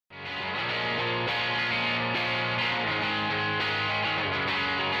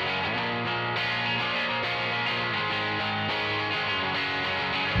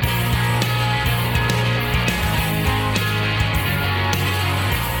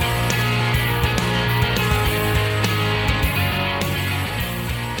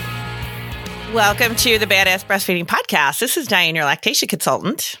Welcome to the Badass Breastfeeding Podcast. This is Diane, your lactation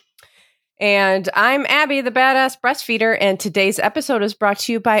consultant. And I'm Abby, the Badass Breastfeeder, and today's episode is brought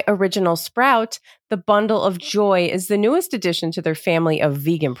to you by Original Sprout. The Bundle of Joy is the newest addition to their family of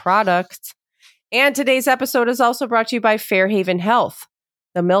vegan products. And today's episode is also brought to you by Fairhaven Health.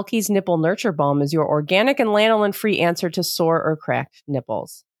 The Milky's Nipple Nurture Balm is your organic and lanolin-free answer to sore or cracked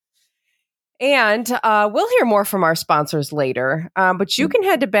nipples. And we'll hear more from our sponsors later, but you can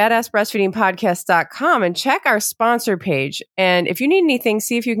head to badassbreastfeedingpodcast.com and check our sponsor page. And if you need anything,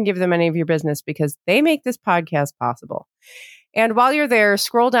 see if you can give them any of your business because they make this podcast possible. And while you're there,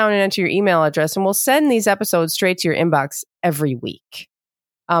 scroll down and enter your email address, and we'll send these episodes straight to your inbox every week.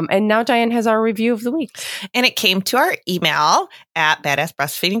 And now Diane has our review of the week. And it came to our email at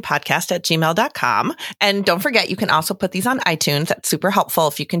badassbreastfeedingpodcast@gmail.com. And don't forget, you can also put these on iTunes. That's super helpful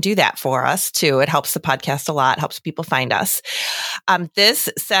if you can do that for us too. It helps the podcast a lot, helps people find us. This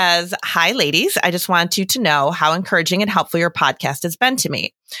says, "Hi ladies, I just want you to know how encouraging and helpful your podcast has been to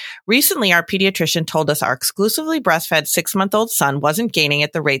me. Recently, our pediatrician told us our exclusively breastfed 6-month-old son wasn't gaining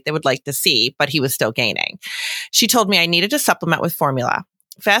at the rate they would like to see, but he was still gaining. She told me I needed to supplement with formula.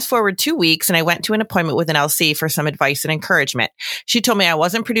 Fast forward 2 weeks and I went to an appointment with an LC for some advice and encouragement. She told me I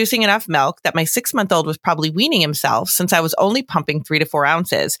wasn't producing enough milk, that my 6-month-old was probably weaning himself since I was only pumping 3 to 4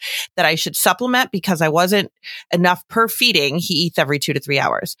 ounces, that I should supplement because I wasn't enough per feeding. He eats every 2 to 3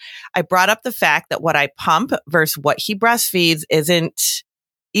 hours. I brought up the fact that what I pump versus what he breastfeeds isn't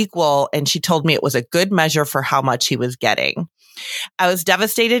equal, and she told me it was a good measure for how much he was getting. I was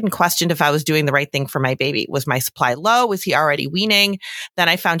devastated and questioned if I was doing the right thing for my baby. Was my supply low? Was he already weaning? Then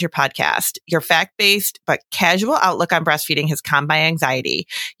I found your podcast. Your fact-based but casual outlook on breastfeeding has calmed my anxiety.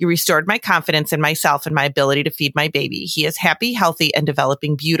 You restored my confidence in myself and my ability to feed my baby. He is happy, healthy, and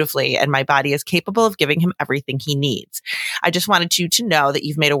developing beautifully, and my body is capable of giving him everything he needs. I just wanted you to know that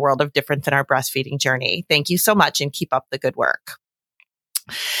you've made a world of difference in our breastfeeding journey. Thank you so much and keep up the good work."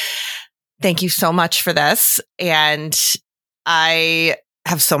 Thank you so much for this. And I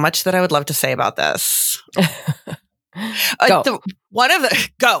have so much that I would love to say about this. Go. All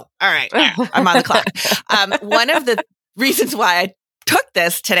right. I'm on the clock. One of the reasons why I took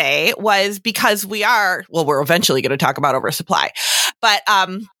this today was because we're eventually going to talk about oversupply. But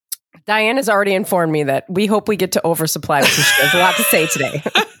Diane has already informed me that we hope we get to oversupply, which she has a lot to say today.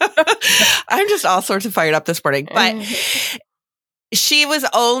 I'm just all sorts of fired up this morning. But she was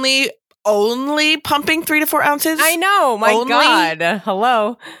only pumping 3 to 4 ounces. I know. My God.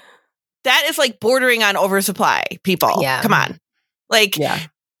 Hello. That is like bordering on oversupply, people. Yeah. Come on.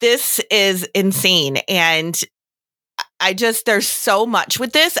 This is insane. And there's so much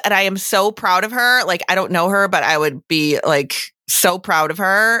with this. And I am so proud of her. Like, I don't know her, but I would be like so proud of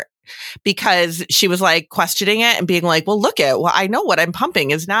her because she was like questioning it and being like, I know what I'm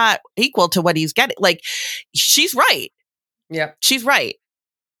pumping is not equal to what he's getting. Like, she's right. Yeah. She's right.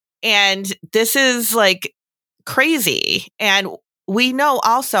 And this is like crazy. And we know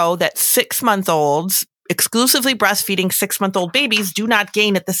also that 6-month-olds, exclusively breastfeeding 6-month-old babies, do not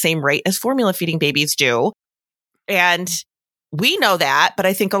gain at the same rate as formula feeding babies do. And we know that, but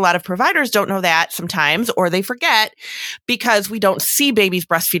I think a lot of providers don't know that sometimes, or they forget because we don't see babies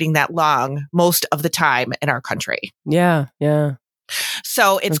breastfeeding that long most of the time in our country. Yeah. Yeah.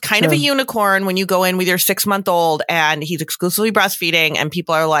 So it's kind of a unicorn when you go in with your 6-month-old and he's exclusively breastfeeding and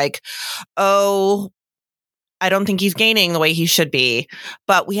people are like, oh, I don't think he's gaining the way he should be.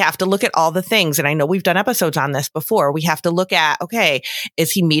 But we have to look at all the things. And I know we've done episodes on this before. We have to look at, okay,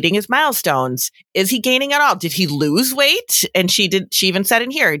 is he meeting his milestones? Is he gaining at all? Did he lose weight? And she even said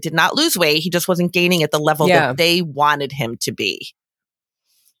in here, he did not lose weight. He just wasn't gaining at the level that they wanted him to be.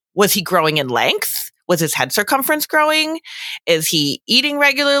 Was he growing in length? Was his head circumference growing? Is he eating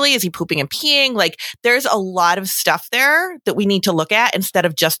regularly? Is he pooping and peeing? Like, there's a lot of stuff there that we need to look at instead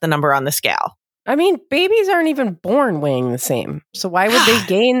of just the number on the scale. I mean, babies aren't even born weighing the same. So why would they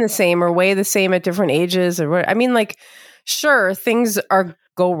gain the same or weigh the same at different ages? Or what? I mean, like, sure, things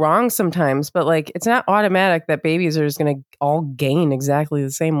go wrong sometimes, but like, it's not automatic that babies are just going to all gain exactly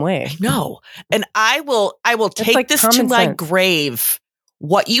the same way. No. And I will take like this to my grave.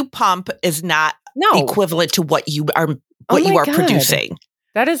 What you pump is not equivalent to what you are producing.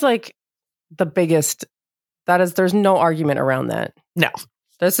 That is like the biggest. There's no argument around that. No.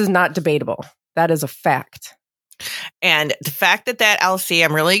 This is not debatable. That is a fact. And the fact that LC,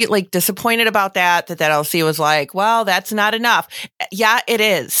 I'm really like disappointed about that LC was like, well, that's not enough. Yeah, it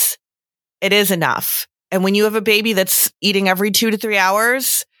is. It is enough. And when you have a baby that's eating every 2 to 3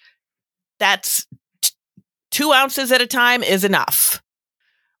 hours, that's 2 ounces at a time is enough.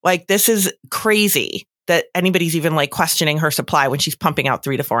 Like, this is crazy that anybody's even like questioning her supply when she's pumping out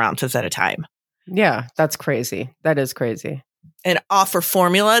 3 to 4 ounces at a time. Yeah, that's crazy. That is crazy. And offer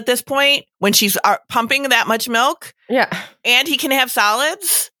formula at this point when she's pumping that much milk. Yeah. And he can have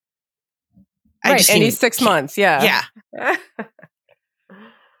solids. Right. And he's 6 months. Yeah. Yeah.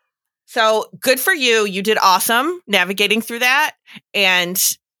 So good for you. You did awesome navigating through that. And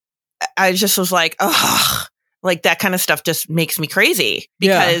I just was like, oh, like that kind of stuff just makes me crazy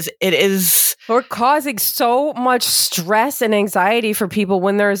because it is. We're causing so much stress and anxiety for people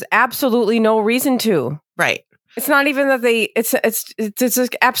when there's absolutely no reason to. Right. It's not even that it's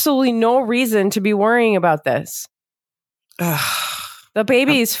just absolutely no reason to be worrying about this. The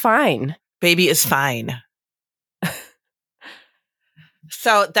baby is fine. Baby is fine.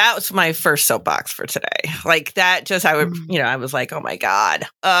 So that was my first soapbox for today. Like that just, I was like, oh my God.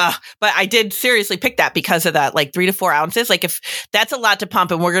 But I did seriously pick that because of that, like 3 to 4 ounces. Like if that's a lot to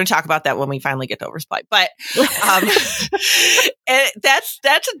pump, and we're going to talk about that when we finally get to oversupply. But that's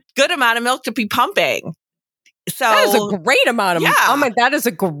a good amount of milk to be pumping. So that is a great amount of milk. Oh my, that is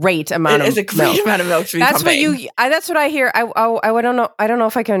a great amount of milk. It is a great amount of milk to be pumping. That's what I hear. I don't know. I don't know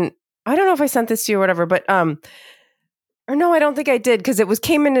if I sent this to you or whatever, but or no, I don't think I did because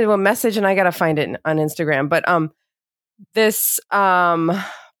came into a message and I got to find it on Instagram. But this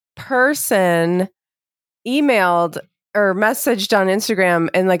person emailed or messaged on Instagram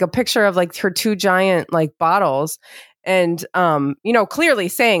and like a picture of like her 2 giant like bottles and clearly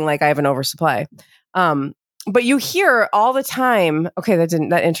saying like I have an oversupply. But you hear all the time, okay,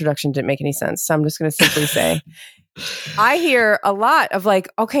 that introduction didn't make any sense. So I'm just going to simply say, I hear a lot of like,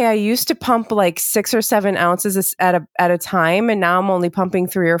 okay, I used to pump like 6 or 7 ounces at a time, and now I'm only pumping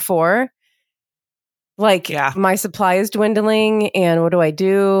 3 or 4. Like my supply is dwindling, and what do I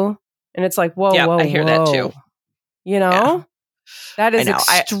do? And it's like, whoa, I hear that too. That is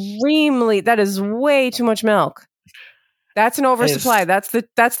that is way too much milk. That's an oversupply. That's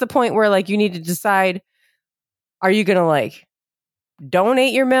the point where like you need to decide, are you going to like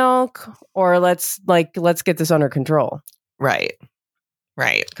donate your milk or let's get this under control? Right.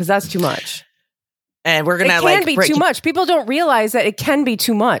 Because that's too much. And we're going to like... It can be too much. People don't realize that it can be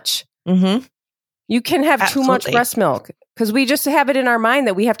too much. Mm-hmm. You can have too much breast milk because we just have it in our mind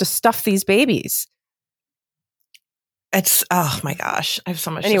that we have to stuff these babies. It's, oh my gosh. I have so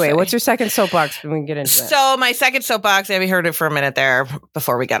much to say. What's your second soapbox when we get into it? So my second soapbox, Abby heard it for a minute there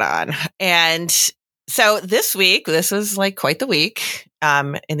before we got on. And so this week, this was like quite the week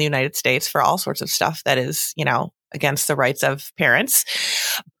in the United States for all sorts of stuff that is, against the rights of parents.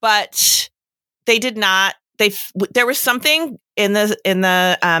 But they did not. There was something in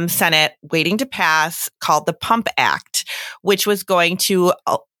the Senate waiting to pass called the Pump Act, which was going to.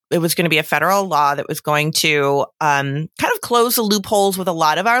 It was going to be a federal law that was going to kind of close the loopholes with a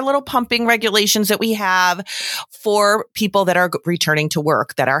lot of our little pumping regulations that we have for people that are returning to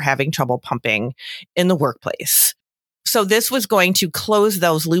work that are having trouble pumping in the workplace. So this was going to close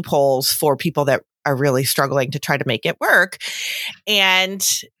those loopholes for people that are really struggling to try to make it work. And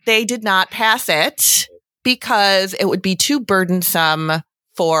they did not pass it because it would be too burdensome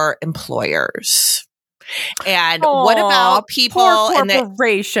for employers. And what about people poor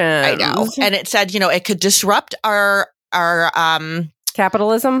corporations? I know. And it said, it could disrupt our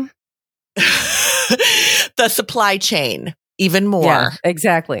capitalism, the supply chain even more. Yeah,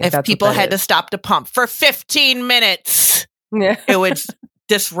 exactly. If people had to stop to pump for 15 minutes, it would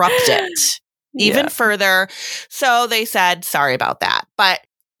disrupt it even further. So they said, sorry about that. But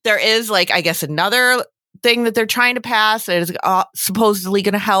there is like, I guess, another thing that they're trying to pass that is supposedly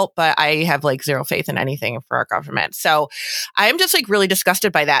going to help, but I have like zero faith in anything for our government. So I'm just like really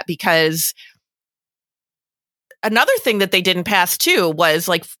disgusted by that because another thing that they didn't pass too was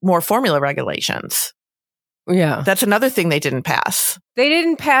like more formula regulations. Yeah. That's another thing they didn't pass. They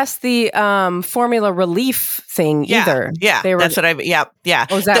didn't pass the formula relief thing either. Yeah. That's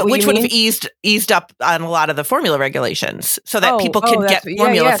what which would have eased up on a lot of the formula regulations so that people can get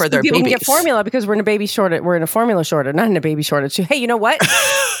formula for their babies. People can get formula because we're in a baby shortage. We're in a formula shortage, not in a baby shortage. Hey, you know what?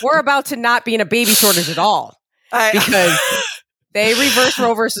 We're about to not be in a baby shortage at all because they reversed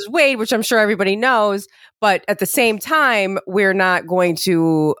Roe versus Wade, which I'm sure everybody knows. But at the same time, we're not going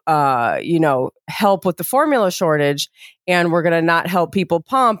to, help with the formula shortage, and we're going to not help people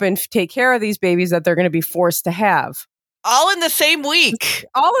pump and take care of these babies that they're going to be forced to have. All in the same week. This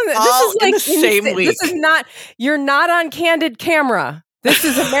is like the same week. This is not. You're not on candid camera. This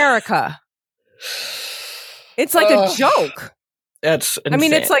is America. It's like a joke. That's insane. I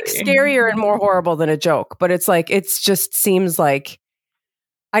mean, it's like scarier and more horrible than a joke, but it's like just seems like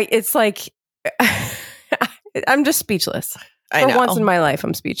it's like. I'm just speechless. For once in my life,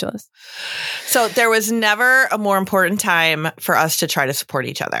 I'm speechless. So there was never a more important time for us to try to support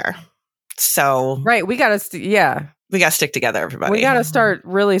each other. So right. We got to, we got to stick together, everybody. We got to start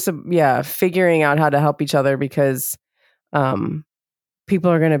really, figuring out how to help each other because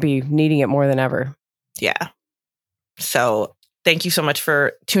people are going to be needing it more than ever. Yeah. So thank you so much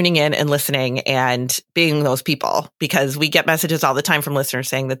for tuning in and listening and being those people, because we get messages all the time from listeners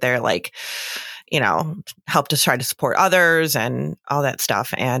saying that they're like, help to try to support others and all that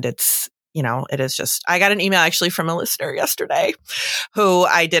stuff. And it's, it is just, I got an email actually from a listener yesterday who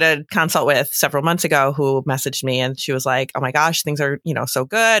I did a consult with several months ago, who messaged me, and she was like, oh my gosh, things are, so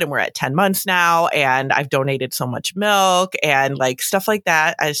good. And we're at 10 months now, and I've donated so much milk and like stuff like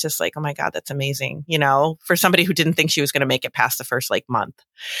that. I was just like, oh my God, that's amazing. For somebody who didn't think she was going to make it past the first like month.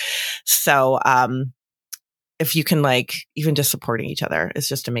 So, if you can like, even just supporting each other is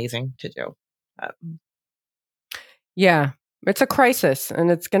just amazing to do. Yeah. It's a crisis,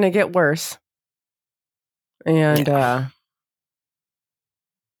 and it's going to get worse. And,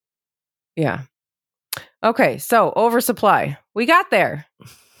 yeah. Okay, so oversupply. We got there.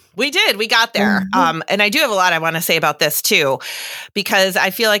 We did. We got there. Mm-hmm. And I do have a lot I want to say about this too, because I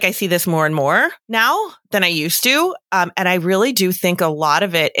feel like I see this more and more now than I used to. And I really do think a lot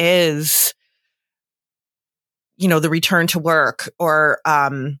of it is, the return to work, or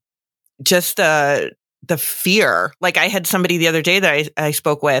just the fear. Like I had somebody the other day that I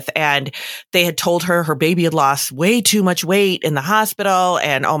spoke with, and they had told her baby had lost way too much weight in the hospital.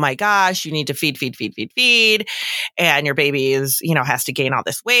 And oh my gosh, you need to feed. And your baby is, has to gain all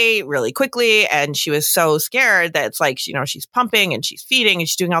this weight really quickly. And she was so scared that it's like, she's pumping and she's feeding and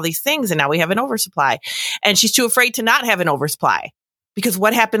she's doing all these things. And now we have an oversupply, and she's too afraid to not have an oversupply. Because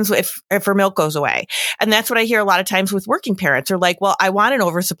what happens if her milk goes away? And that's what I hear a lot of times with working parents. Are like, well, I want an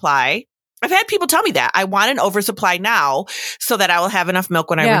oversupply. I've had people tell me that I want an oversupply now so that I will have enough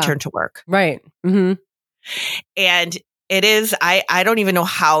milk when I return to work. Right. Mm-hmm. And it is, I don't even know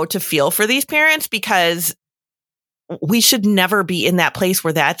how to feel for these parents, because we should never be in that place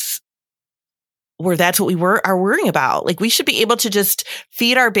where that's what we are worrying about. Like we should be able to just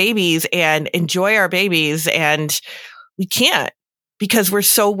feed our babies and enjoy our babies. And we can't, because we're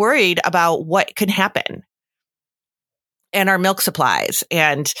so worried about what can happen. And our milk supplies.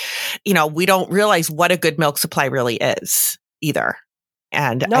 And, we don't realize what a good milk supply really is either.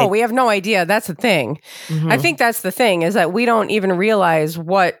 And no, we have no idea. That's the thing. Mm-hmm. I think that's the thing, is that we don't even realize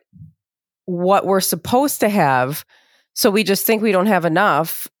what we're supposed to have. So we just think we don't have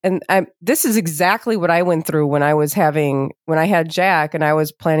enough. And this is exactly what I went through when I had Jack and I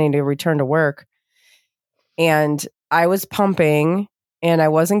was planning to return to work. And I was pumping, and I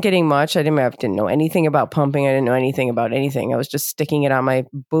wasn't getting much. I didn't know anything about pumping. I didn't know anything about anything. I was just sticking it on my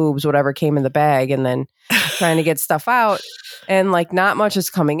boobs, whatever came in the bag, and then trying to get stuff out. And like not much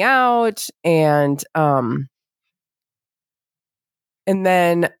is coming out. And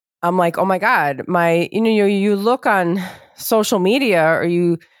then I'm like, oh my God, you look on social media, or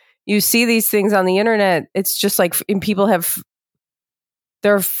you see these things on the internet. It's just like, and people have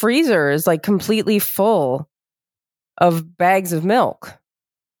their freezers like completely full of bags of milk.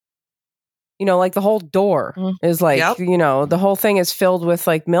 Like the whole door is like, the whole thing is filled with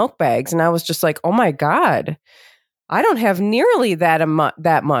like milk bags. And I was just like, oh my God, I don't have nearly that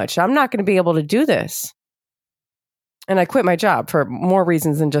much. I'm not going to be able to do this. And I quit my job for more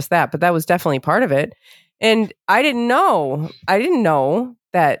reasons than just that, but that was definitely part of it. And I didn't know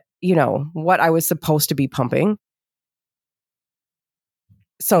that, what I was supposed to be pumping.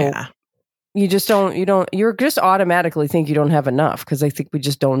 So you just you're just automatically think you don't have enough, because I think we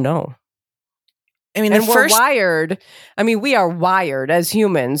just don't know. I mean, we're wired. I mean, we are wired as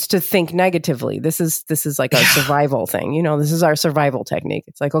humans to think negatively. This is like our survival thing. This is our survival technique.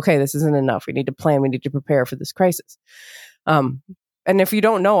 It's like, okay, this isn't enough. We need to plan. We need to prepare for this crisis. And if you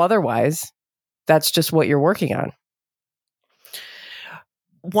don't know otherwise, that's just what you're working on.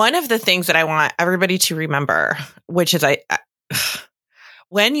 One of the things that I want everybody to remember, which is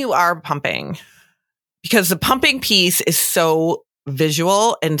when you are pumping, because the pumping piece is so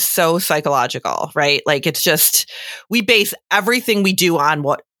visual and so psychological, right? Like it's just, we base everything we do on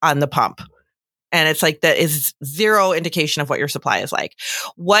the pump. And it's like that is zero indication of what your supply is like.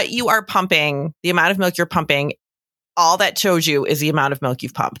 What you are pumping, the amount of milk you're pumping, all that shows you is the amount of milk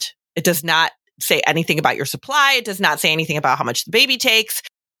you've pumped. It does not say anything about your supply. It does not say anything about how much the baby takes.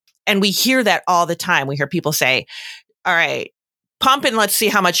 And we hear that all the time. We hear people say, all right, pump and let's see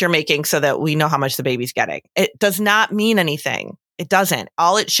how much you're making so that we know how much the baby's getting. It does not mean anything. It doesn't.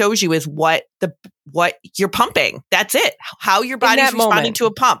 All it shows you is what you're pumping. That's it. How your body's responding to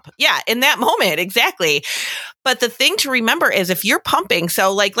a pump. Yeah, in that moment. Exactly. But the thing to remember is if you're pumping,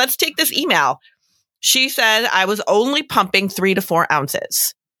 so like, let's take this email. She said, I was only pumping 3 to 4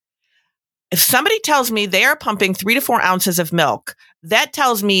 ounces. If somebody tells me they are pumping 3 to 4 ounces of milk, that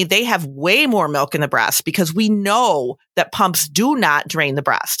tells me they have way more milk in the breast, because we know that pumps do not drain the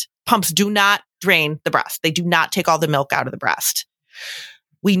breast. Pumps do not drain the breast. They do not take all the milk out of the breast.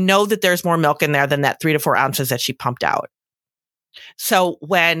 We know that there's more milk in there than that 3 to 4 ounces that she pumped out. So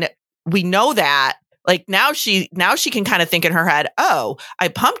when we know that, like now she can kind of think in her head, oh, I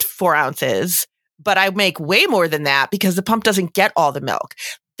pumped 4 ounces, but I make way more than that because the pump doesn't get all the milk.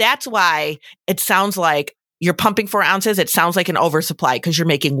 That's why it sounds like you're pumping 4 ounces. It sounds like an oversupply because you're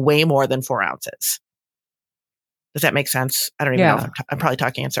making way more than 4 ounces. Does that make sense? I don't even know if I'm probably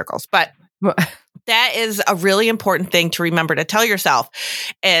talking in circles, but that is a really important thing to remember to tell yourself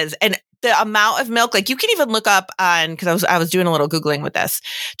is, and the amount of milk, like you can even look up on, because I was doing a little Googling with this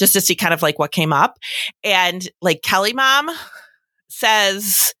just to see kind of like what came up. And like Kelly Mom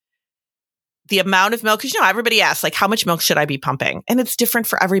says the amount of milk, because everybody asks like, how much milk should I be pumping? And it's different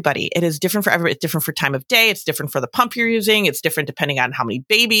for everybody. It is different for everybody. It's different for time of day. It's different for the pump you're using. It's different depending on how many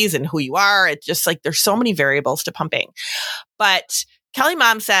babies and who you are. It's just like, there's so many variables to pumping. But Kelly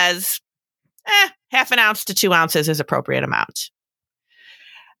Mom says, half an ounce to 2 ounces is appropriate amount.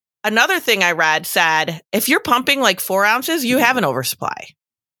 Another thing I read said, if you're pumping like 4 ounces, you have an oversupply.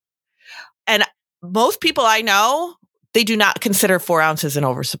 And most people I know, they do not consider 4 ounces an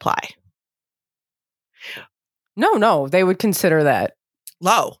oversupply. No, they would consider that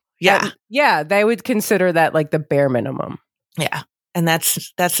low. Yeah. They would consider that like the bare minimum. Yeah. And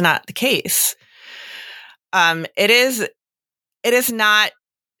that's not the case. It is not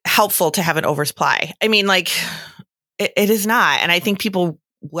helpful to have an oversupply. I mean, like it is not. And I think people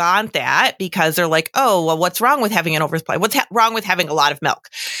want that because they're like, oh, well, what's wrong with having an oversupply? What's wrong with having a lot of milk?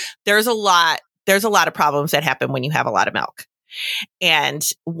 There's a lot of problems that happen when you have a lot of milk. And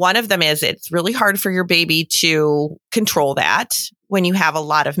one of them is it's really hard for your baby to control that when you have a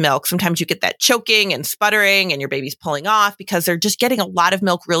lot of milk. Sometimes you get that choking and sputtering and your baby's pulling off because they're just getting a lot of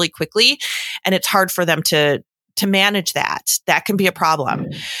milk really quickly. And it's hard for them to manage that. That can be a problem.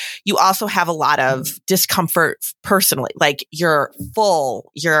 You also have a lot of discomfort personally, like you're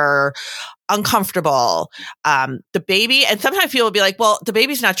full, you're uncomfortable. The baby, and sometimes people will be like, well, the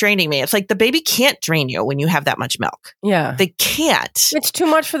baby's not draining me. It's like the baby can't drain you when you have that much milk. Yeah. They can't. It's too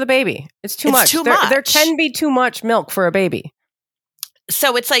much for the baby. It's too much. There can be too much milk for a baby.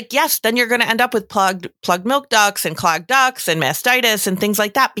 So it's like, yes, then you're going to end up with plugged milk ducts and clogged ducts and mastitis and things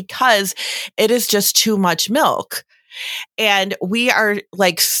like that because it is just too much milk. And we are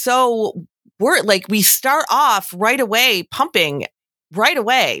like, we start off right away pumping right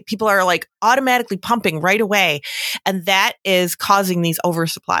away. People are like automatically pumping right away. And that is causing these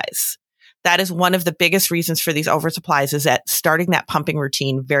oversupplies. That is one of the biggest reasons for these oversupplies is that starting that pumping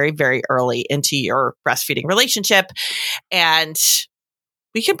routine very, very early into your breastfeeding relationship. And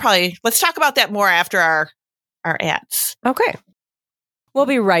we can let's talk about that more after our ads. Okay. We'll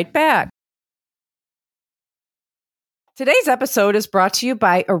be right back. Today's episode is brought to you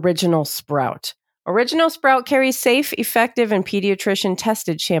by Original Sprout. Original Sprout carries safe, effective, and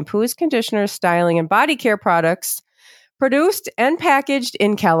pediatrician-tested shampoos, conditioners, styling, and body care products produced and packaged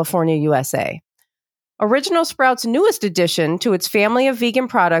in California, USA. Original Sprout's newest addition to its family of vegan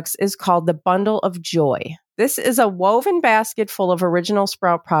products is called the Bundle of Joy. This is a woven basket full of Original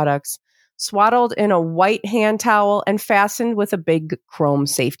Sprout products, swaddled in a white hand towel and fastened with a big chrome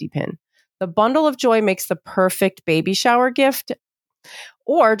safety pin. The Bundle of Joy makes the perfect baby shower gift,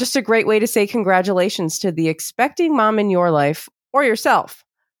 or just a great way to say congratulations to the expecting mom in your life or yourself.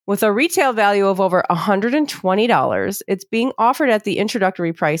 With a retail value of over $120, it's being offered at the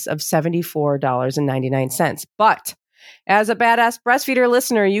introductory price of $74.99. But as a Badass Breastfeeder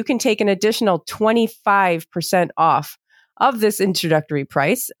listener, you can take an additional 25% off of this introductory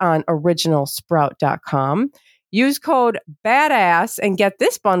price on originalsprout.com. Use code BADASS and get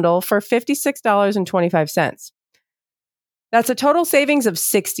this bundle for $56.25. That's a total savings of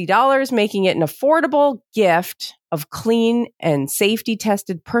 $60, making it an affordable gift of clean and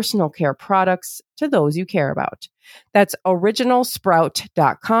safety-tested personal care products to those you care about. That's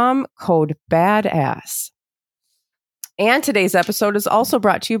originalsprout.com, code BADASS. And today's episode is also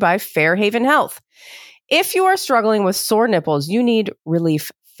brought to you by Fairhaven Health. If you are struggling with sore nipples, you need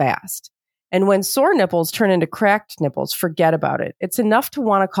relief fast. And when sore nipples turn into cracked nipples, forget about it. It's enough to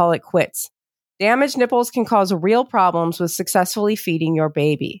want to call it quits. Damaged nipples can cause real problems with successfully feeding your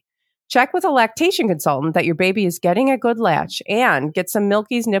baby. Check with a lactation consultant that your baby is getting a good latch and get some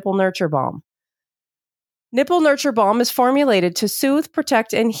Milky's Nipple Nurture Balm. Nipple Nurture Balm is formulated to soothe,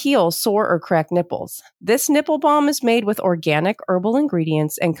 protect, and heal sore or cracked nipples. This nipple balm is made with organic herbal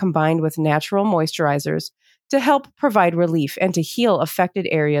ingredients and combined with natural moisturizers to help provide relief and to heal affected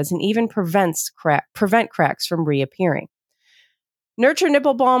areas and even prevent cracks from reappearing. Nurture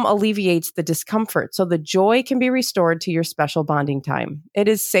Nipple Balm alleviates the discomfort so the joy can be restored to your special bonding time. It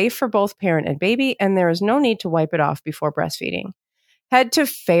is safe for both parent and baby, and there is no need to wipe it off before breastfeeding. Head to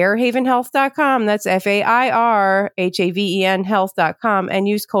fairhavenhealth.com, that's FAIRHAVEN health.com, and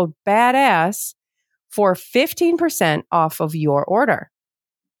use code BADASS for 15% off of your order.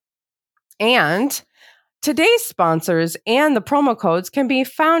 And today's sponsors and the promo codes can be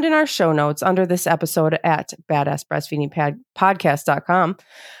found in our show notes under this episode at badassbreastfeedingpodcast.com.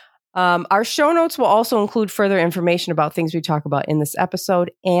 Our show notes will also include further information about things we talk about in this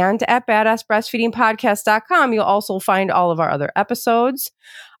episode. And at badassbreastfeedingpodcast.com, you'll also find all of our other episodes,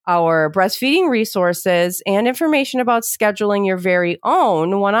 our breastfeeding resources, and information about scheduling your very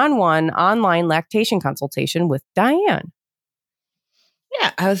own one-on-one online lactation consultation with Diane.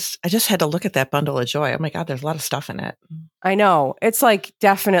 Yeah, I just had to look at that bundle of joy. Oh my God, there's a lot of stuff in it. I know. It's like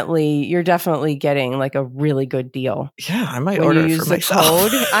you're definitely getting like a really good deal. Yeah, I might order it for myself.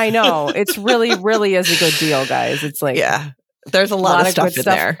 Code. I know. It's really is a good deal, guys. It's like, yeah, there's a lot of stuff in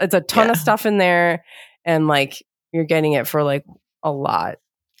there. It's a ton of stuff in there. And like, you're getting it for like a lot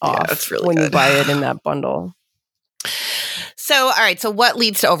off. Yeah, it's really when good. You buy it in that bundle. So, all right. So what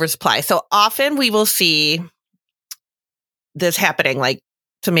leads to oversupply? So often we will see this happening, like,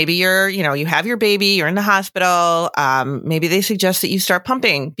 so maybe you have your baby, you're in the hospital. Maybe they suggest that you start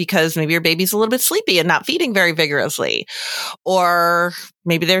pumping because maybe your baby's a little bit sleepy and not feeding very vigorously. Or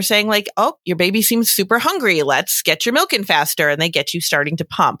maybe they're saying like, oh, your baby seems super hungry. Let's get your milk in faster. And they get you starting to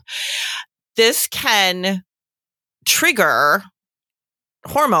pump. This can trigger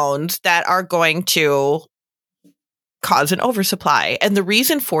hormones that are going to cause an oversupply. And the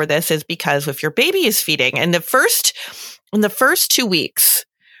reason for this is because if your baby is feeding in the first 2 weeks,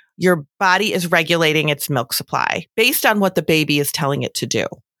 your body is regulating its milk supply based on what the baby is telling it to do.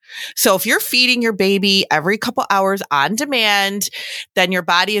 So if you're feeding your baby every couple hours on demand, then your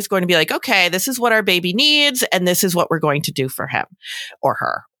body is going to be like, okay, this is what our baby needs, and this is what we're going to do for him or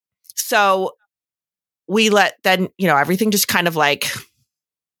her. So everything just kind of like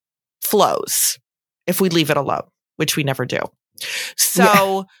flows if we leave it alone, which we never do.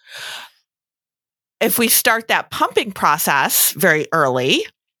 So if we start that pumping process very early,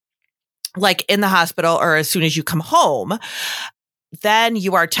 like in the hospital or as soon as you come home, then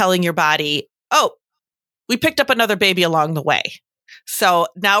you are telling your body, oh, we picked up another baby along the way. So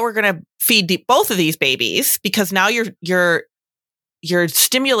now we're going to feed both of these babies because now you're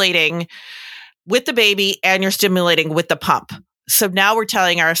stimulating with the baby and you're stimulating with the pump. So now we're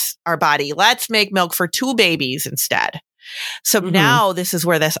telling our body, let's make milk for 2 babies instead. So now this is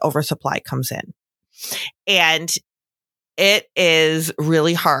where this oversupply comes in. And it is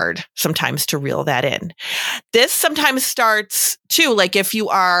really hard sometimes to reel that in. This sometimes starts too, like if you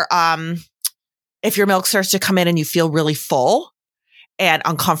are, if your milk starts to come in and you feel really full and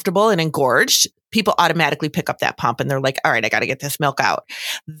uncomfortable and engorged, people automatically pick up that pump and they're like, all right, I got to get this milk out.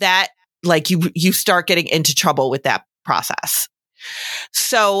 That like you start getting into trouble with that process.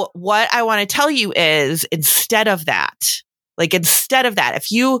 So what I want to tell you is instead of that,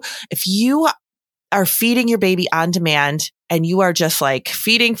 if you are feeding your baby on demand and you are just like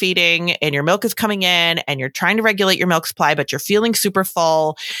feeding and your milk is coming in and you're trying to regulate your milk supply, but you're feeling super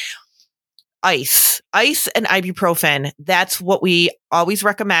full, ice and ibuprofen. That's what we always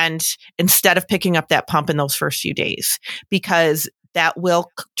recommend instead of picking up that pump in those first few days, because that will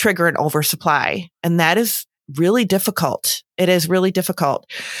trigger an oversupply. And that is really difficult. It is really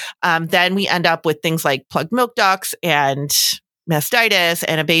difficult. Then we end up with things like plugged milk ducts and mastitis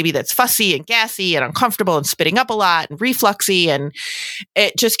and a baby that's fussy and gassy and uncomfortable and spitting up a lot and refluxy. And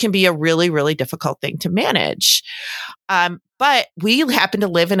it just can be a really, really difficult thing to manage. But we happen to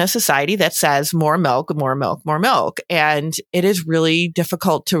live in a society that says more milk, more milk, more milk. And it is really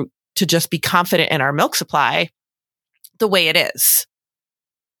difficult to just be confident in our milk supply the way it is.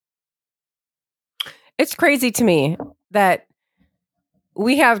 It's crazy to me that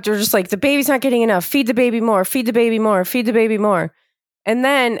we're just like, the baby's not getting enough. Feed the baby more, feed the baby more, feed the baby more. And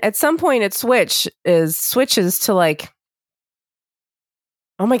then at some point it switches to like,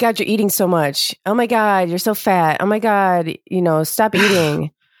 oh my God, you're eating so much. Oh my God, you're so fat. Oh my God, stop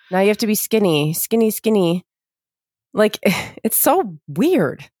eating. Now you have to be skinny. Like, it's so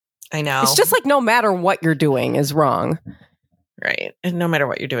weird. I know. It's just like no matter what you're doing is wrong. Right. And no matter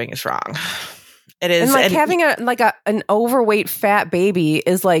what you're doing is wrong. It is. And like having an overweight fat baby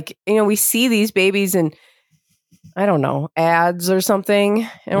is like, we see these babies in, I don't know, ads or something.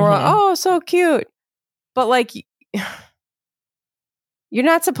 And we're like, oh, so cute. But like, You're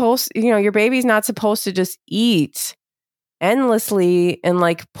not supposed, your baby's not supposed to just eat endlessly and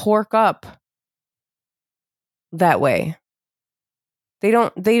like pork up that way. They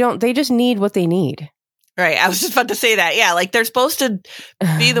just need what they need. Right. I was just about to say that. Yeah. Like they're supposed to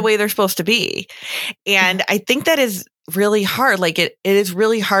be the way they're supposed to be. And I think that is really hard. Like it is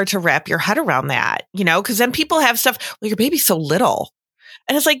really hard to wrap your head around that, because then people have stuff, well, your baby's so little.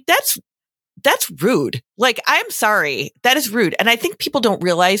 And it's like, that's rude. Like, I'm sorry. That is rude. And I think people don't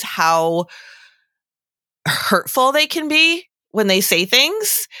realize how hurtful they can be when they say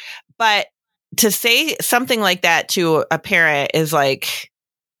things. But to say something like that to a parent is like,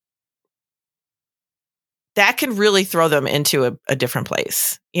 that can really throw them into a different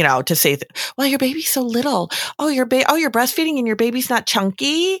place, to say, well, your baby's so little. Oh, you're breastfeeding and your baby's not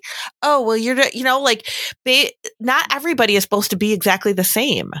chunky. Oh, well, not everybody is supposed to be exactly the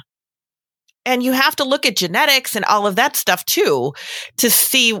same. And you have to look at genetics and all of that stuff too, to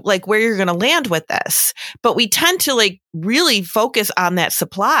see like where you're going to land with this. But we tend to like really focus on that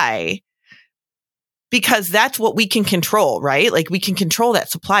supply because that's what we can control, right? Like we can control that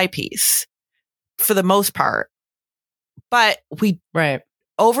supply piece for the most part, but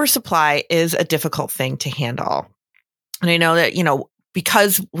oversupply is a difficult thing to handle. And I know that,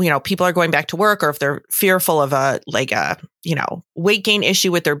 because, people are going back to work, or if they're fearful of a weight gain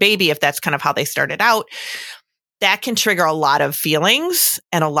issue with their baby, if that's kind of how they started out, that can trigger a lot of feelings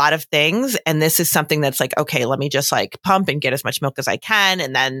and a lot of things. And this is something that's like, okay, let me just like pump and get as much milk as I can.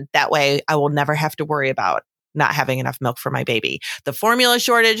 And then that way I will never have to worry about not having enough milk for my baby. The formula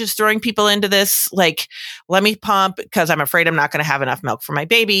shortage is throwing people into this, like, let me pump because I'm afraid I'm not going to have enough milk for my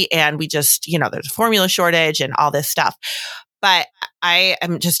baby. And we just, there's a formula shortage and all this stuff. But I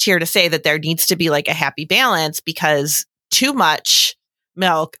am just here to say that there needs to be like a happy balance, because too much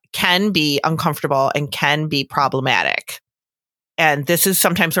milk can be uncomfortable and can be problematic. And this is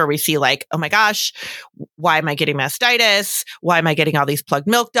sometimes where we see like, oh my gosh, why am I getting mastitis? Why am I getting all these plugged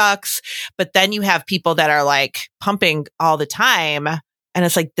milk ducts? But then you have people that are like pumping all the time. And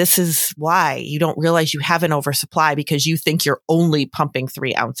it's like, this is why you don't realize you have an oversupply, because you think you're only pumping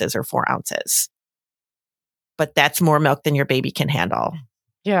 3 ounces or 4 ounces. But that's more milk than your baby can handle.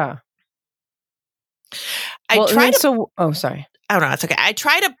 Yeah. Sorry. I don't know. It's okay. I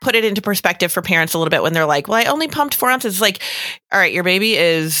try to put it into perspective for parents a little bit when they're like, well, I only pumped 4 ounces. It's like, all right, your baby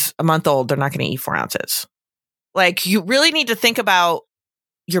is a month old. They're not going to eat 4 ounces. Like, you really need to think about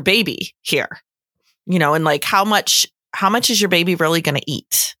your baby here, and like how much is your baby really going to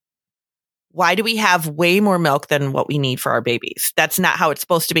eat? Why do we have way more milk than what we need for our babies? That's not how it's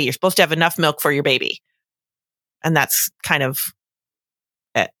supposed to be. You're supposed to have enough milk for your baby. And that's kind of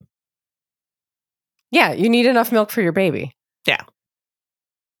it. Yeah, you need enough milk for your baby. Yeah.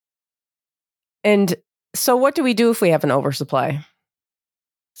 And so what do we do if we have an oversupply?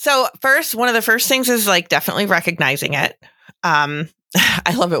 So one of the first things is like definitely recognizing it.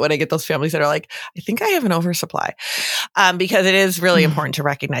 I love it when I get those families that are like, I think I have an oversupply, because it is really important to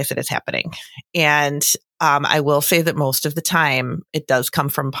recognize that it's happening. And I will say that most of the time it does come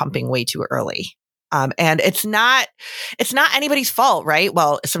from pumping way too early. And it's not anybody's fault, right?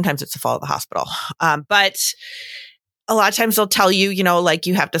 Well, sometimes it's the fault of the hospital. But a lot of times they'll tell you, like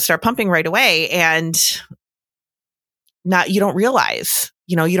you have to start pumping right away, and you don't realize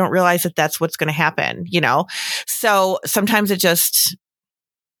that that's what's going to happen, So sometimes you just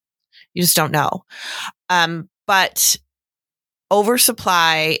don't know. But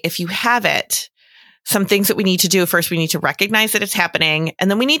oversupply, if you have it, some things that we need to do. First, we need to recognize that it's happening.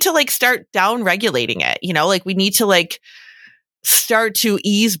 And then we need to like start down regulating it. Like we need to like start to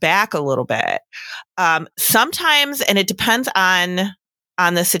ease back a little bit. Sometimes, and it depends on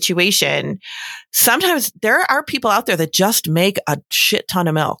the situation. Sometimes there are people out there that just make a shit ton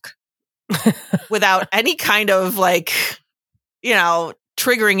of milk without any kind of like,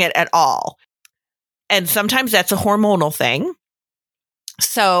 triggering it at all. And sometimes that's a hormonal thing.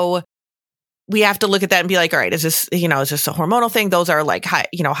 So we have to look at that and be like, all right, is this a hormonal thing? Those are like high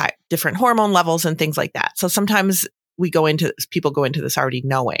different hormone levels and things like that. So sometimes people go into this already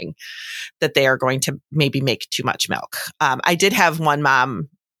knowing that they are going to maybe make too much milk. I did have one mom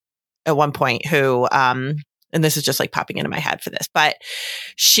at one point who, and this is just like popping into my head for this, but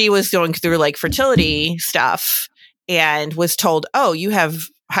she was going through like fertility stuff and was told, oh, you have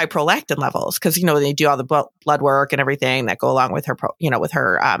high prolactin levels, because they do all the blood work and everything that go along with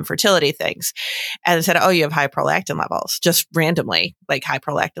her fertility things, and said, oh, you have high prolactin levels, just randomly, like high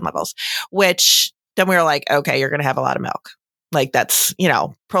prolactin levels, which then we were like, okay, you're going to have a lot of milk. Like that's,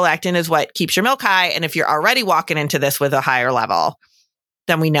 prolactin is what keeps your milk high. And if you're already walking into this with a higher level,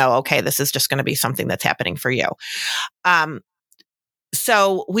 then we know, okay, this is just going to be something that's happening for you.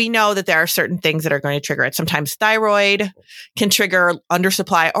 So we know that there are certain things that are going to trigger it. Sometimes thyroid can trigger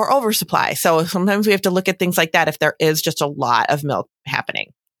undersupply or oversupply. So sometimes we have to look at things like that if there is just a lot of milk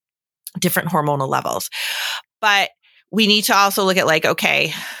happening, different hormonal levels. But we need to also look at like,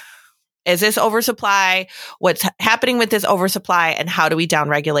 okay, is this oversupply? What's happening with this oversupply and how do we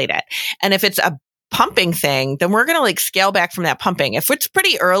downregulate it? And if it's a pumping thing, then we're going to like scale back from that pumping. If it's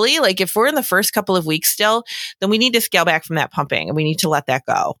pretty early, like if we're in the first couple of weeks still, then we need to scale back from that pumping and we need to let that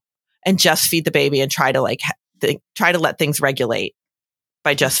go and just feed the baby and try to like try to let things regulate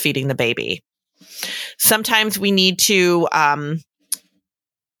by just feeding the baby. Sometimes we need to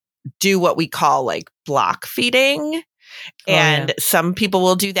do what we call like block feeding. And some people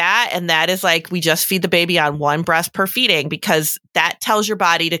will do that. And that is like, we just feed the baby on one breast per feeding because that tells your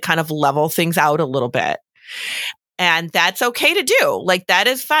body to kind of level things out a little bit. And that's okay to do. Like that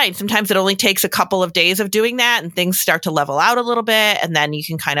is fine. Sometimes it only takes a couple of days of doing that and things start to level out a little bit. And then you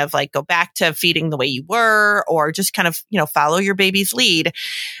can kind of like go back to feeding the way you were, or just kind of, follow your baby's lead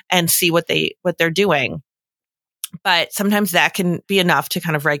and see what they're doing. But sometimes that can be enough to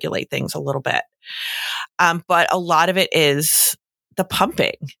kind of regulate things a little bit. But a lot of it is the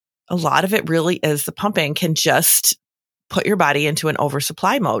pumping. A lot of it really is the pumping can just put your body into an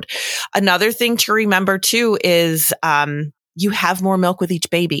oversupply mode. Another thing to remember too is you have more milk with each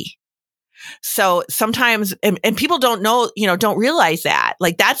baby. So sometimes, and people don't know, don't realize that.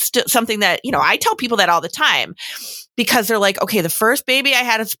 Like that's something that, I tell people that all the time because they're like, okay, the first baby I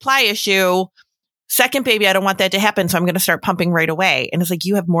had a supply issue. Second baby, I don't want that to happen. So I'm going to start pumping right away. And it's like,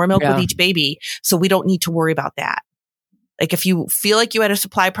 you have more milk with each baby. So we don't need to worry about that. Like if you feel like you had a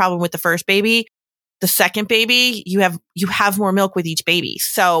supply problem with the first baby, the second baby, you have more milk with each baby.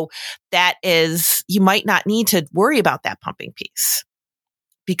 So that is, you might not need to worry about that pumping piece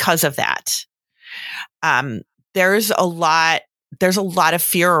because of that. There's a lot of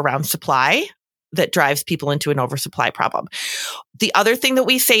fear around supply that drives people into an oversupply problem. The other thing that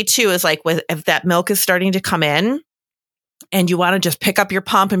we say too is like if that milk is starting to come in and you want to just pick up your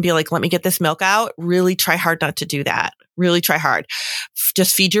pump and be like, let me get this milk out, really try hard not to do that. Really try hard.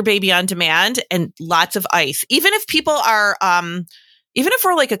 Just feed your baby on demand and lots of ice. Even if people are, even if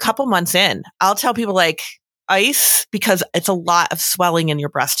we're like a couple months in, I'll tell people like ice because it's a lot of swelling in your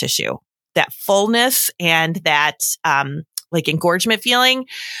breast tissue, that fullness and that like engorgement feeling.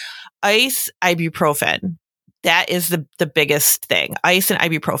 Ice, ibuprofen. That is the biggest thing. Ice and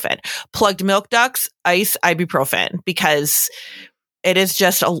ibuprofen. Plugged milk ducts, ice, ibuprofen, because it is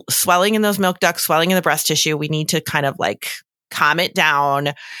just a swelling in those milk ducts, swelling in the breast tissue. We need to kind of like calm it down.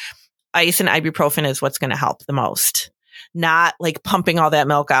 Ice and ibuprofen is what's going to help the most. Not like pumping all that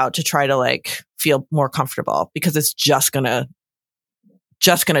milk out to try to like feel more comfortable because it's just going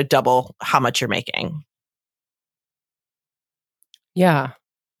to double how much you're making. Yeah.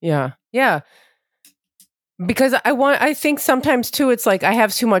 Because I think sometimes too, it's like I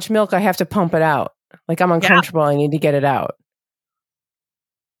have too much milk. I have to pump it out. Like I'm uncomfortable. I need to get it out.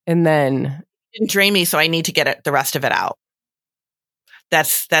 And then it didn't drain me. So I need to get the rest of it out.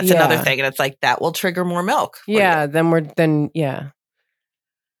 That's another thing. And it's like, that will trigger more milk. Yeah. Then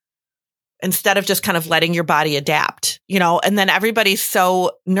instead of just kind of letting your body adapt, and then everybody's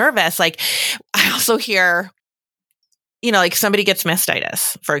so nervous. Like I also hear, like somebody gets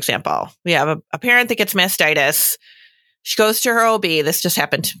mastitis, for example. We have a parent that gets mastitis. She goes to her OB. This just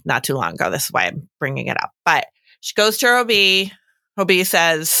happened not too long ago. This is why I'm bringing it up. But she goes to her OB. OB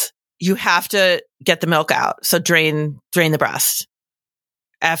says, you have to get the milk out. So drain the breast.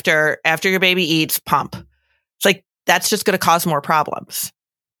 After your baby eats, pump. It's like, that's just going to cause more problems.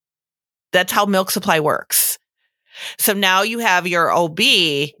 That's how milk supply works. So now you have your OB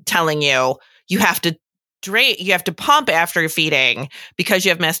telling you have to drain, you have to pump after you're feeding because you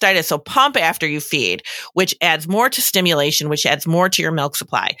have mastitis. So pump after you feed, which adds more to stimulation, which adds more to your milk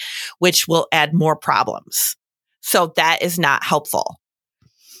supply, which will add more problems. So that is not helpful.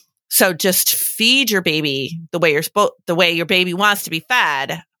 So just feed your baby the way your baby wants to be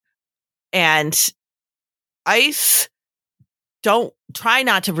fed. And ice, don't try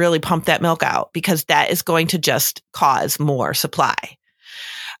not to really pump that milk out because that is going to just cause more supply.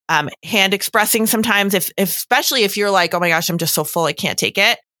 Hand expressing sometimes, especially if you're like, oh my gosh, I'm just so full, I can't take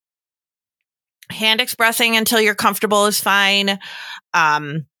it. Hand expressing until you're comfortable is fine.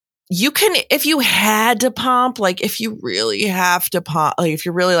 You can, if you had to pump, like if you really have to pump, like if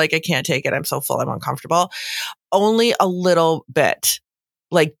you're really like, I can't take it, I'm so full, I'm uncomfortable, only a little bit,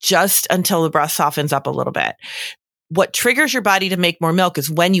 like just until the breast softens up a little bit. What triggers your body to make more milk is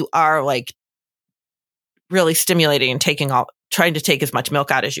when you are like really stimulating and trying to take as much milk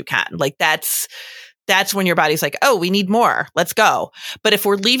out as you can. Like that's that's when your body's like, oh, we need more. Let's go. But if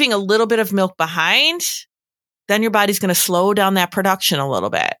we're leaving a little bit of milk behind, then your body's going to slow down that production a little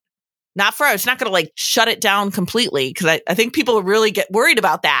bit. It's not going to like shut it down completely, because I think people really get worried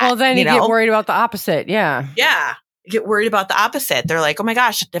about that. Well, then you get worried about the opposite. Yeah. Yeah. Get worried about the opposite. They're like, oh my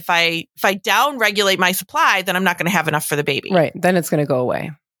gosh, if I down regulate my supply, then I'm not going to have enough for the baby. Right. Then it's going to go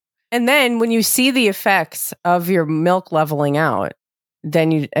away. And then when you see the effects of your milk leveling out,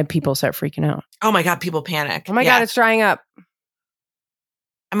 then people start freaking out. Oh my God, people panic. Oh my God, it's drying up.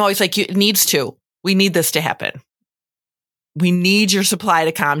 I'm always like, it needs to. We need this to happen. We need your supply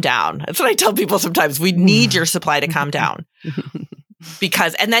to calm down. That's what I tell people sometimes. We need your supply to calm down.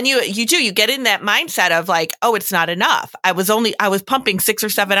 Because, and then you get in that mindset of like, oh, it's not enough. I was pumping 6 or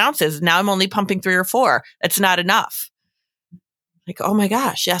 7 ounces. Now I'm only pumping 3 or 4. It's not enough. Like, oh my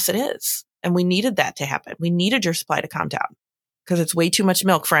gosh, yes, it is. And we needed that to happen. We needed your supply to calm down, because it's way too much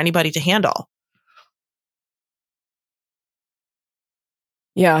milk for anybody to handle.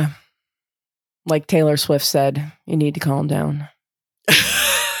 Yeah. Like Taylor Swift said, you need to calm down.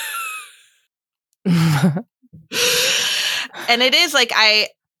 And it is like,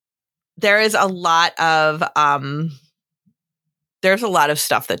 there is a lot of, there's a lot of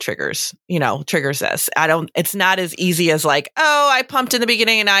stuff that triggers this. It's not as easy as like, oh, I pumped in the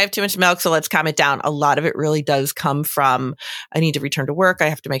beginning and now I have too much milk, so let's calm it down. A lot of it really does come from, I need to return to work. I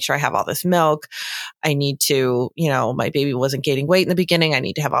have to make sure I have all this milk. I need to, my baby wasn't gaining weight in the beginning. I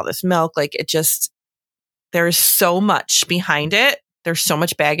need to have all this milk. Like there's so much behind it. There's so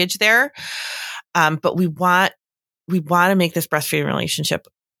much baggage there. But we want to make this breastfeeding relationship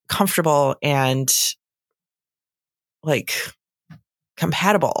comfortable and like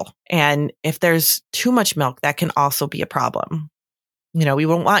compatible. And if there's too much milk, that can also be a problem. We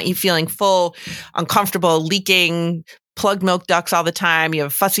won't want you feeling full, uncomfortable, leaking, plugged milk ducts all the time. You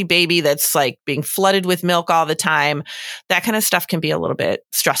have a fussy baby that's like being flooded with milk all the time. That kind of stuff can be a little bit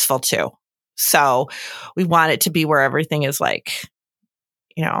stressful too. So we want it to be where everything is like,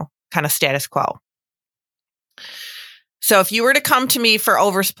 kind of status quo. So if you were to come to me for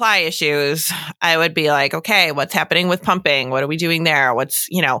oversupply issues, I would be like, okay, what's happening with pumping? What are we doing there? What's,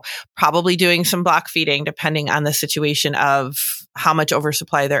 probably doing some block feeding depending on the situation of how much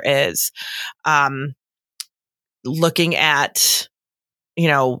oversupply there is. Looking at,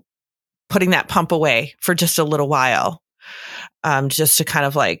 putting that pump away for just a little while, just to kind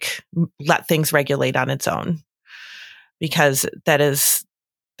of like let things regulate on its own, because that's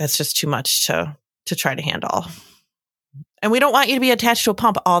just too much to try to handle. And we don't want you to be attached to a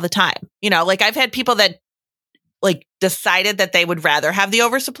pump all the time. Like I've had people that like decided that they would rather have the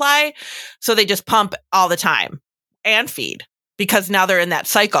oversupply, so they just pump all the time and feed, because now they're in that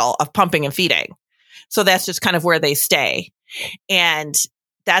cycle of pumping and feeding. So that's just kind of where they stay. And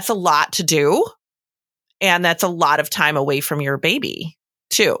that's a lot to do. And that's a lot of time away from your baby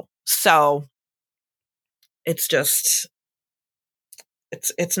too. So it's just,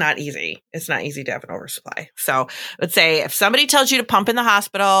 it's not easy. It's not easy to have an oversupply. So let's say if somebody tells you to pump in the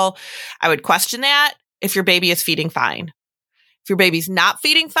hospital, I would question that if your baby is feeding fine. If your baby's not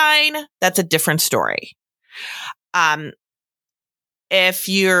feeding fine, that's a different story. If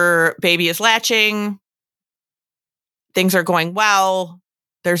your baby is latching, things are going well,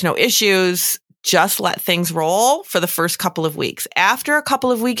 there's no issues, just let things roll for the first couple of weeks. After a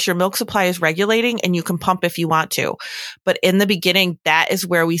couple of weeks, your milk supply is regulating and you can pump if you want to. But in the beginning, that is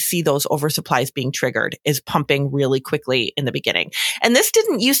where we see those oversupplies being triggered, is pumping really quickly in the beginning. And this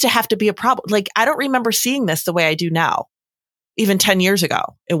didn't used to have to be a problem. Like, I don't remember seeing this the way I do now. Even 10 years ago,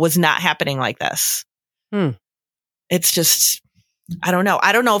 it was not happening like this. It's just, I don't know.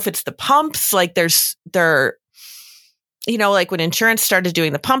 I don't know if it's the pumps, like like when insurance started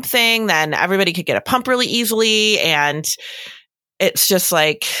doing the pump thing, then everybody could get a pump really easily. And it's just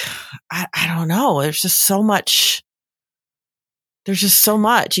like, I don't know. There's just so much.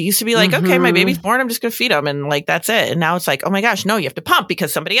 It used to be like, okay, my baby's born, I'm just going to feed him. And like, that's it. And now it's like, oh my gosh, no, you have to pump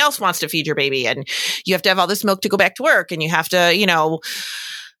because somebody else wants to feed your baby. And you have to have all this milk to go back to work. And you have to,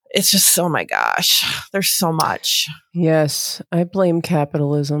 it's just, oh my gosh, there's so much. Yes. I blame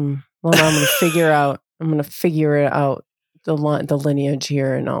capitalism. Well, now I'm going to figure it out. The lineage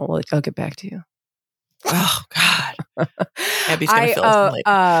here, and I'll get back to you. Oh God, Abby's gonna fill us in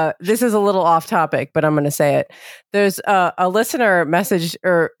later. This is a little off topic, but I'm going to say it. There's a listener message,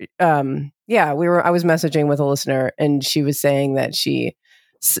 or I was messaging with a listener, and she was saying that she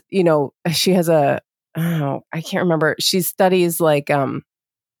has I can't remember. She studies like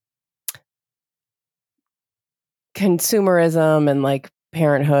consumerism and like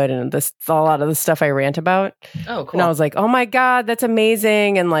parenthood and this a lot of the stuff I rant about. Oh, cool. And I was like, oh my God, that's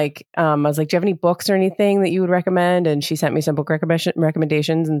amazing. And like, I was like, do you have any books or anything that you would recommend? And she sent me some book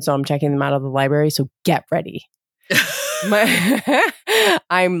recommendations. And so I'm checking them out of the library. So get ready.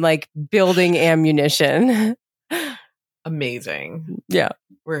 I'm like building ammunition. Amazing. Yeah.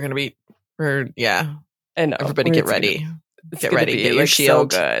 And everybody get ready. Get ready. Get your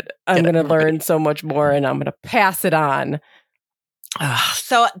shield. So good. I'm going to learn so much more and I'm going to pass it on.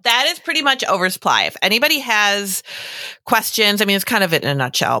 So that is pretty much Oversupply. If anybody has questions, I mean, it's kind of it in a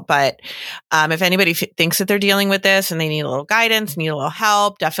nutshell, but if anybody thinks that they're dealing with this and they need a little guidance, need a little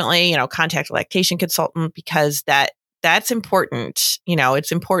help, definitely, contact a lactation consultant because that's important.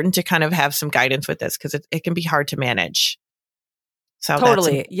 It's important to kind of have some guidance with this because it can be hard to manage. So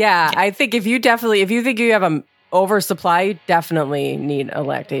totally. Yeah. I think if you think you have an oversupply, you definitely need a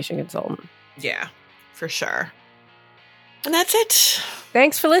lactation consultant. Yeah, for sure. And that's it.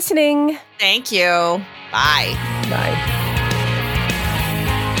 Thanks for listening. Thank you. Bye. Bye.